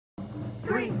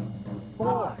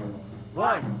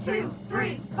1, 2,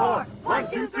 3, 4. 1,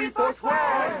 2, 3, 4,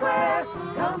 square, square.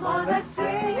 Come on, let's sing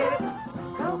it.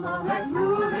 Come on, let's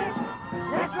move it.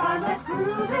 Let's rhyme, let's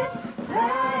groove it.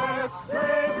 Let's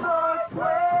play for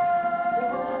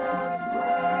square.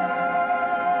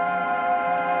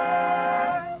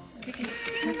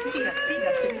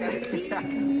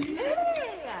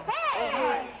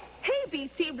 Hey,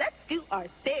 B-Team, let's do our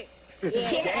thing.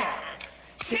 Yeah.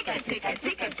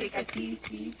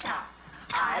 Tika-tika-tika-tika-tika-tika.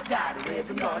 I've got a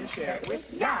rhythm, gonna share it with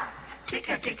ya.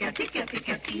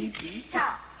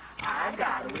 Tika-tika-tika-tika-tika-tika. I've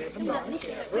got a rhythm, gonna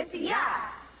share it with ya.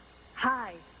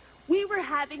 Hi. We were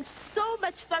having so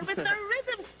much fun with the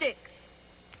rhythm sticks.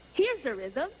 Here's the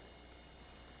rhythm.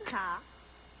 Ta,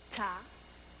 ta,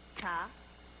 ta,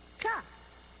 ta.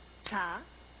 Ta,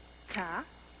 ta,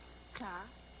 ta,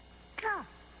 ta.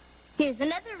 Here's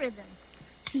another rhythm.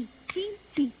 T, T,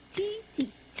 T, T, T,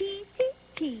 T, T,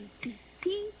 T, T,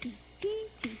 T, T, T, T,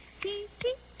 T,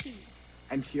 T, T.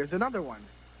 And here's another one.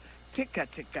 Tika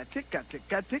tika tika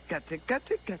tika tika tika tika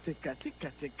tika tika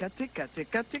tika tika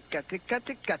tika tika tika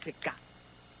tika tika.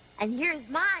 And here's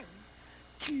mine.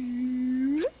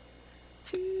 Two,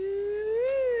 two,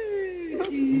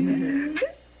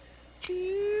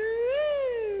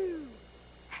 two.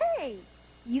 Hey,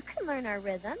 you can learn our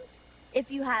rhythms if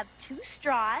you have 2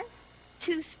 straws,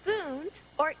 2 spoons,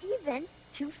 or even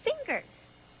 2 fingers.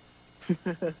 You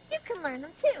can learn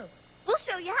them too. We'll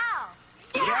show you how.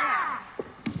 Yeah!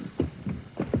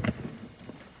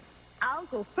 I'll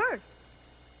go first.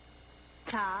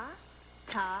 Ta,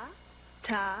 ta,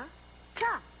 ta,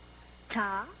 ta.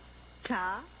 Ta,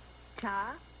 ta,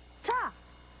 ta, ta.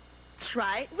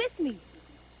 Try it with me.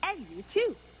 And you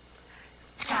too.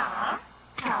 Ta,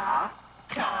 ta,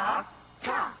 ta,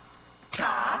 ta.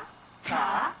 Ta,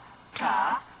 ta,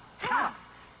 ta, ta.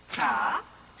 Ta,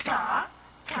 ta,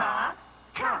 ta, ta.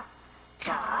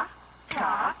 Ta,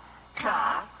 ta,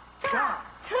 ta, ta.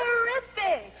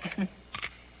 Terrific!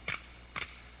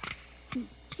 T,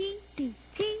 T, T,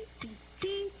 T, T, T, T,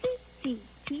 T,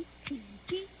 T, T,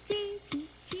 T, T,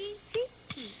 T,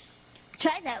 T.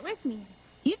 Try that with me.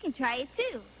 You can try it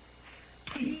too.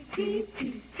 T, T,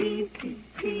 T, T, T,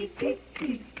 T, T, T, T,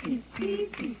 T, T,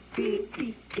 T, T,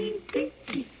 T, T,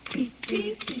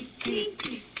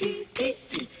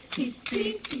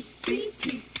 T,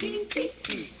 T, T,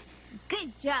 T.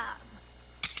 Good job.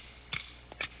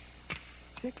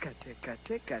 Tika tika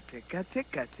tika tika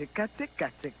tika tika tika tika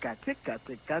tika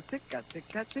tika tika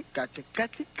tika tika tika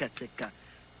tika tika.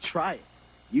 Try it.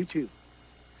 You too.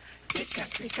 Tika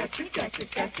tika tika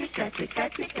tika tika tika tika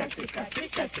tika tika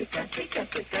tika tika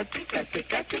tika tika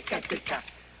tika tika tika.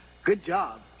 Good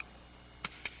job.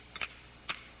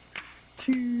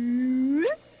 Two,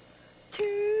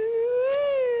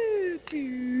 two,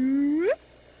 two,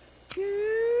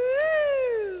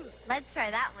 two. Let's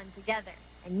try that one together.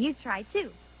 And you try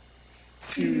too.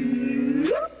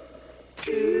 Two,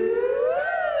 two,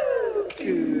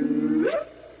 two,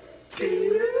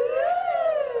 two.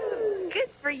 Good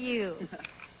for you.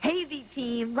 Hey,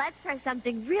 V-Team, let's try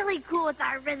something really cool with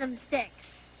our rhythm sticks.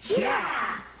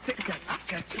 Yeah! Tika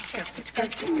tika tika tika tika tika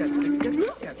tika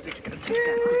tika tika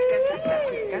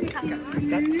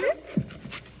tika.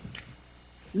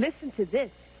 Listen to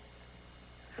this.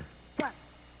 1,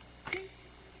 2,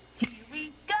 here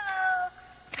we go.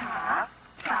 Ta,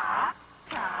 ta,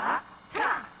 ta,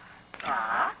 ta.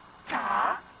 Ta,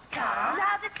 ta, ta.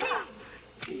 Now the T.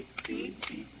 T, T, T,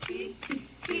 T, T,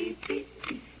 T, T,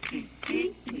 T, T,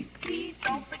 T, T.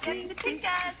 Don't forget the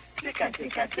tikas. Tika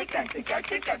tika tika tika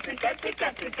tika tika tika tika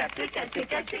tika tika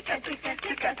tika tika tika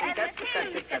tika tika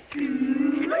tika.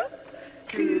 Two,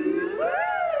 two.